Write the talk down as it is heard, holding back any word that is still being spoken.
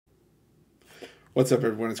What's up,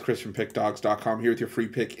 everyone? It's Chris from Pickdawgz.com here with your free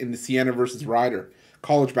pick in the Siena versus Ryder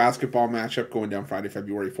college basketball matchup going down Friday,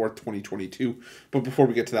 February 4th, 2022. But before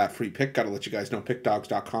we get to that free pick, got to let you guys know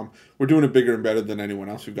Pickdawgz.com. We're doing it bigger and better than anyone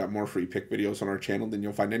else. We've got more free pick videos on our channel than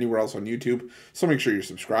you'll find anywhere else on YouTube. So make sure you're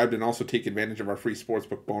subscribed and also take advantage of our free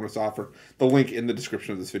sportsbook bonus offer. The link in the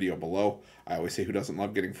description of this video below. I always say, who doesn't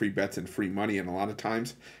love getting free bets and free money? And a lot of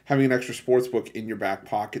times, having an extra sportsbook in your back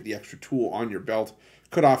pocket, the extra tool on your belt,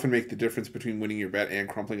 could often make the difference between winning your bet and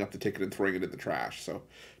crumpling up the ticket and throwing it in the trash. So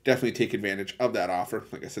definitely take advantage of that offer.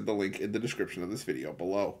 Like I said, the link in the description of this video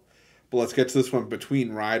below. But let's get to this one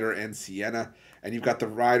between Ryder and Siena. And you've got the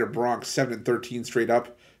Ryder Bronx 7-13 straight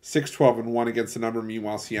up, 6-12-1 against the number.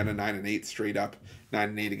 Meanwhile, Siena 9-8 straight up,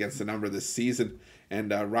 9-8 against the number this season.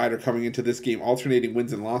 And Ryder coming into this game alternating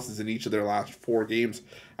wins and losses in each of their last 4 games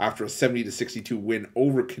after a 70-62 win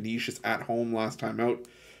over Canisius at home last time out.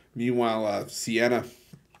 Meanwhile, Siena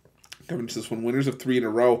coming to this one, winners of 3 in a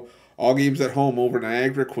row. All games at home over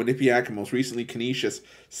Niagara, Quinnipiac, and most recently Canisius,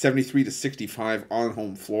 73-65 on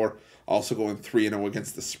home floor. Also going 3-0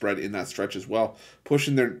 against the spread in that stretch as well.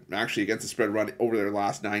 Pushing their, actually against the spread run over their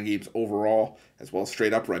last 9 games overall, as well as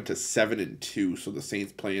straight up run to 7-2. So the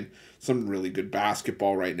Saints playing some really good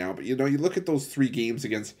basketball right now. But you know, you look at those 3 games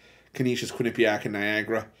against Canisius, Quinnipiac, and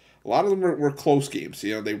Niagara. A lot of them were close games,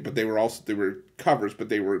 you know. They were covers, but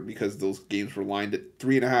they were because those games were lined at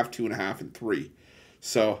 3.5, 2.5, and 3.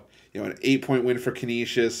 So you know, an 8-point win for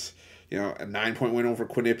Canisius, you know, a 9-point win over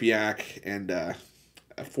Quinnipiac, and a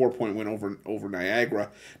 4-point win over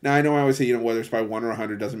Niagara. Now I know I always say, you know, whether it's by 1 or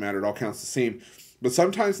 100 doesn't matter; it all counts the same. But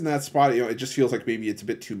sometimes in that spot, you know, it just feels like maybe it's a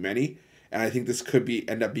bit too many. And I think this could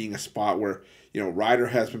end up being a spot where, you know, Ryder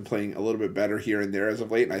has been playing a little bit better here and there as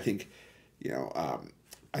of late, and I think, you know,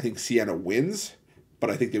 I think Siena wins, but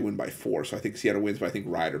I think they win by 4. So I think Siena wins, but I think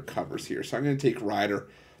Ryder covers here. So I'm going to take Ryder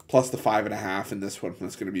plus the 5.5 in this one.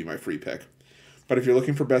 That's going to be my free pick. But if you're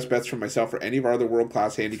looking for best bets from myself or any of our other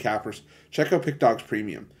world-class handicappers, check out Pick Dawgz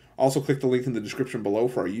Premium. Also, click the link in the description below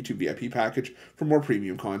for our YouTube VIP package for more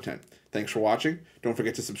premium content. Thanks for watching. Don't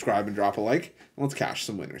forget to subscribe and drop a like, and let's cash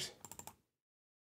some winners.